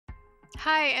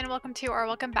Hi, and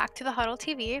welcome back to the Huddle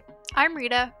TV. I'm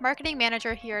Rita, Marketing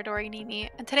Manager here at Organimi,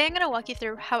 and today I'm going to walk you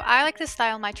through how I like to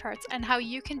style my charts and how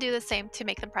you can do the same to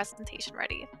make them presentation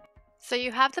ready. So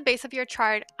you have the base of your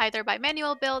chart either by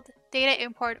manual build, data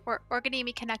import, or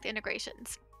Organimi Connect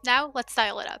integrations. Now let's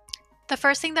style it up. The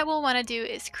first thing that we'll want to do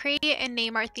is create and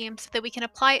name our theme so that we can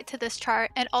apply it to this chart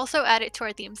and also add it to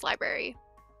our themes library.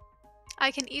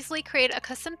 I can easily create a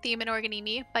custom theme in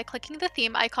Organimi by clicking the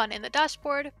theme icon in the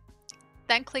dashboard,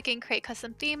 then clicking Create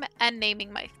Custom Theme and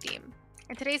naming my theme.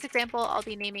 In today's example, I'll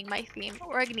be naming my theme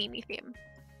Organimi Theme.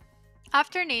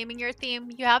 After naming your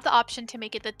theme, you have the option to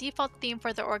make it the default theme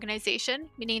for the organization,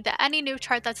 meaning that any new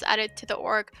chart that's added to the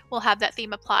org will have that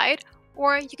theme applied,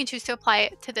 or you can choose to apply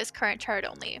it to this current chart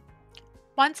only.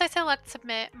 Once I select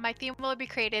Submit, my theme will be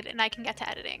created and I can get to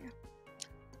editing.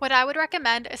 What I would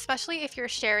recommend, especially if you're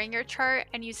sharing your chart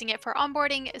and using it for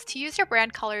onboarding, is to use your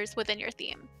brand colors within your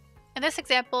theme. In this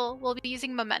example, we'll be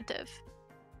using Momentive.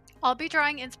 I'll be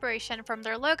drawing inspiration from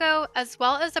their logo as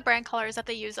well as the brand colors that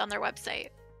they use on their website.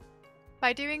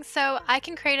 By doing so, I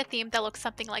can create a theme that looks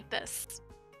something like this.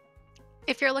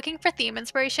 If you're looking for theme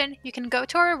inspiration, you can go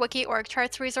to our Wiki Org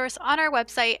Charts resource on our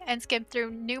website and skim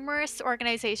through numerous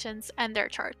organizations and their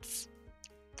charts.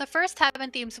 The first tab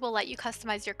in themes will let you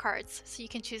customize your cards, so you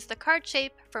can choose the card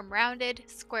shape from rounded,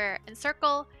 square, and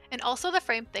circle, and also the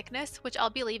frame thickness, which I'll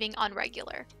be leaving on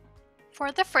regular.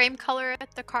 For the frame color,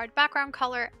 the card background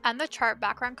color, and the chart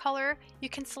background color, you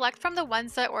can select from the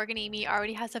ones that Organimi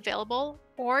already has available,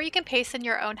 or you can paste in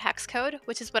your own hex code,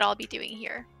 which is what I'll be doing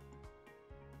here.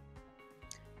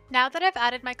 Now that I've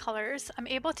added my colors, I'm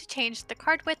able to change the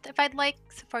card width if I'd like.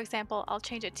 So for example, I'll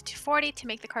change it to 240 to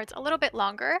make the cards a little bit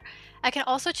longer. I can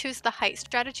also choose the height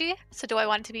strategy. So do I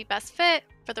want it to be best fit,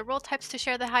 for the role types to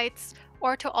share the heights,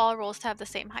 or to all roles to have the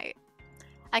same height?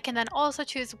 I can then also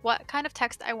choose what kind of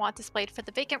text I want displayed for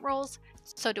the vacant roles.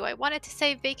 So do I want it to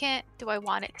say vacant? Do I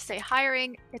want it to say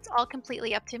hiring? It's all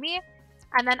completely up to me.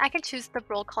 And then I can choose the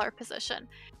role color position.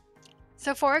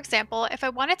 So for example, if I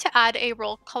wanted to add a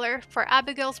role color for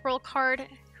Abigail's role card,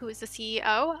 who is the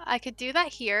CEO, I could do that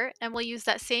here, and we'll use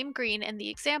that same green in the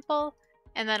example,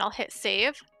 and then I'll hit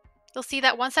save. You'll see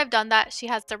that once I've done that, she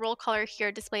has the role color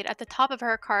here displayed at the top of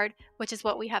her card, which is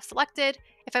what we have selected.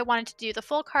 If I wanted to do the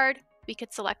full card, we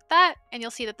could select that, and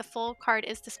you'll see that the full card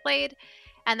is displayed,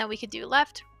 and then we could do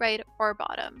left, right, or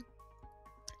bottom.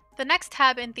 The next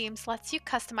tab in themes lets you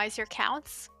customize your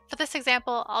counts. For this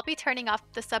example, I'll be turning off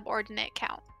the subordinate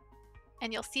count,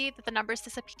 and you'll see that the numbers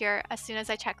disappear as soon as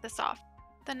I check this off.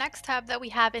 The next tab that we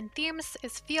have in themes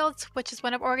is fields, which is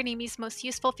one of Organimi's most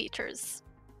useful features.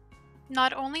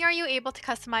 Not only are you able to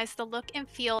customize the look and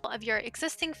feel of your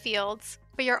existing fields,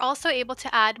 but you're also able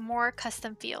to add more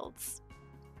custom fields.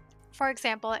 For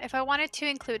example, if I wanted to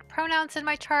include pronouns in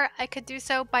my chart, I could do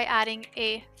so by adding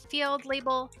a field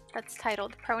label that's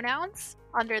titled Pronouns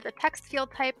under the text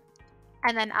field type,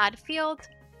 and then add field.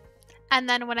 And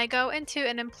then when I go into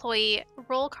an employee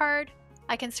role card,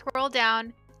 I can scroll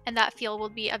down and that field will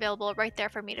be available right there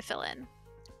for me to fill in.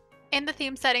 In the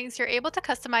theme settings, you're able to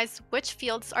customize which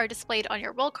fields are displayed on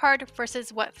your role card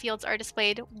versus what fields are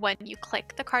displayed when you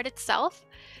click the card itself.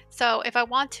 So if I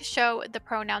want to show the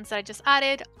pronouns that I just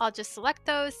added, I'll just select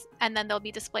those and then they'll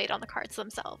be displayed on the cards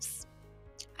themselves.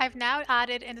 I've now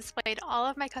added and displayed all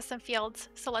of my custom fields,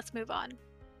 so let's move on.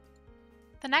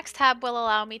 The next tab will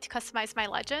allow me to customize my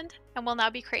legend, and we'll now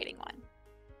be creating one.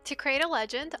 To create a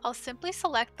legend, I'll simply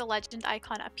select the legend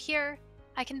icon up here.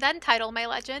 I can then title my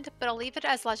legend, but I'll leave it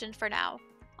as legend for now.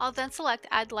 I'll then select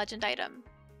Add Legend Item.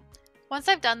 Once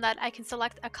I've done that, I can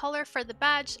select a color for the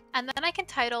badge, and then I can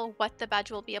title what the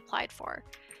badge will be applied for.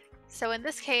 So in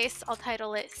this case, I'll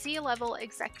title it C-Level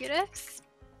Executives,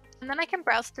 and then I can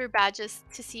browse through badges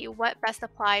to see what best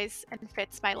applies and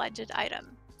fits my legend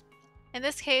item. In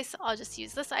this case, I'll just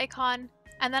use this icon,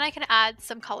 and then I can add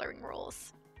some coloring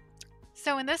rules.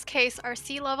 So in this case, our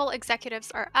C-level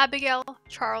executives are Abigail,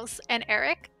 Charles, and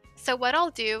Eric. So what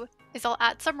I'll do is I'll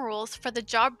add some rules for the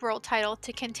job role title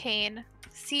to contain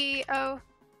CEO,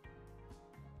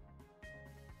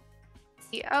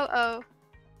 COO,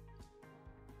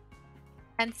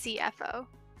 and CFO.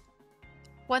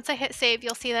 Once I hit save,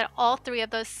 you'll see that all three of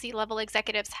those C-level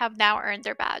executives have now earned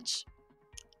their badge.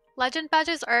 Legend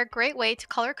badges are a great way to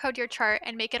color code your chart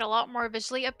and make it a lot more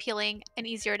visually appealing and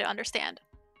easier to understand.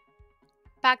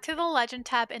 Back to the Legend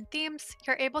tab in Themes,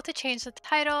 you're able to change the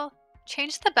title,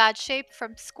 change the badge shape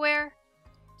from square,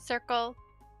 circle,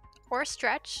 or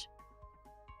stretch,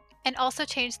 and also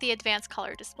change the advanced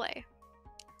color display.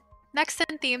 Next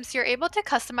in Themes, you're able to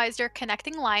customize your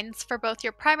connecting lines for both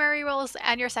your primary roles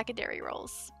and your secondary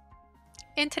roles.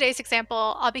 In today's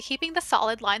example, I'll be keeping the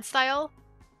solid line style,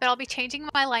 but I'll be changing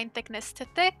my line thickness to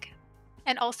thick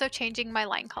and also changing my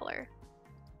line color.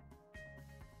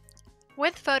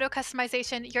 With photo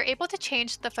customization, you're able to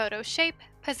change the photo shape,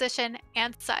 position,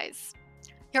 and size.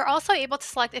 You're also able to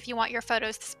select if you want your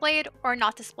photos displayed or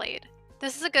not displayed.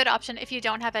 This is a good option if you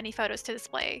don't have any photos to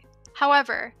display.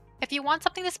 However, if you want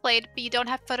something displayed but you don't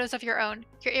have photos of your own,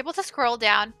 you're able to scroll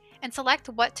down and select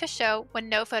what to show when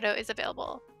no photo is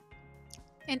available.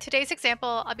 In today's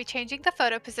example, I'll be changing the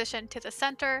photo position to the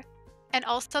center and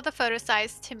also the photo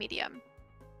size to medium.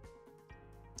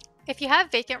 If you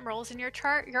have vacant roles in your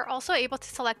chart, you're also able to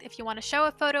select if you want to show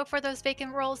a photo for those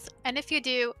vacant roles, and if you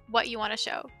do, what you want to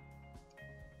show.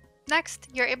 Next,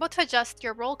 you're able to adjust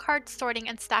your roll card sorting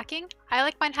and stacking. I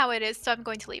like mine how it is, so I'm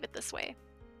going to leave it this way.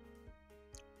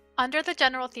 Under the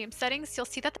general theme settings, you'll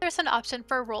see that there's an option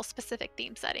for role-specific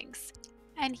theme settings.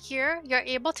 And here, you're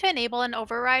able to enable an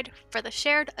override for the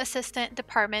shared, assistant,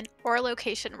 department, or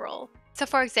location role. So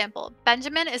for example,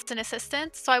 Benjamin is an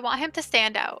assistant, so I want him to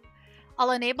stand out.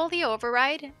 I'll enable the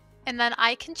override, and then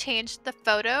I can change the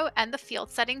photo and the field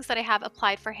settings that I have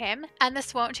applied for him, and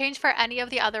this won't change for any of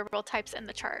the other role types in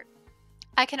the chart.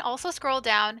 I can also scroll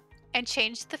down and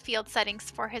change the field settings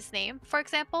for his name. For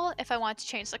example, if I want to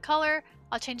change the color,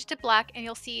 I'll change it to black, and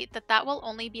you'll see that that will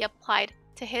only be applied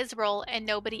to his role and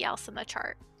nobody else in the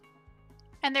chart.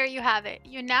 And there you have it.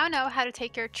 You now know how to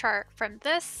take your chart from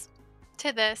this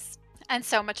to this and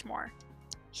so much more.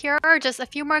 Here are just a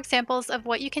few more examples of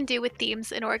what you can do with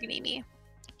themes in Organimi.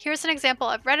 Here's an example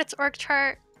of Reddit's org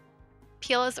chart,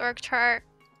 Pila's org chart,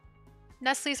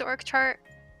 Nestle's org chart,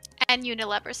 and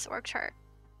Unilever's org chart.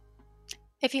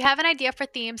 If you have an idea for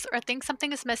themes or think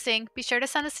something is missing, be sure to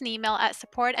send us an email at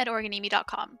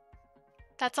support@organimi.com.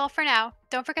 That's all for now.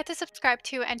 Don't forget to subscribe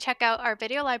to and check out our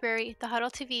video library, The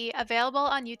Huddle TV, available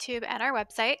on YouTube and our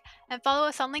website, and follow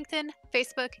us on LinkedIn,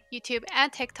 Facebook, YouTube,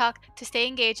 and TikTok to stay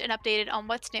engaged and updated on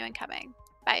what's new and coming.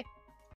 Bye.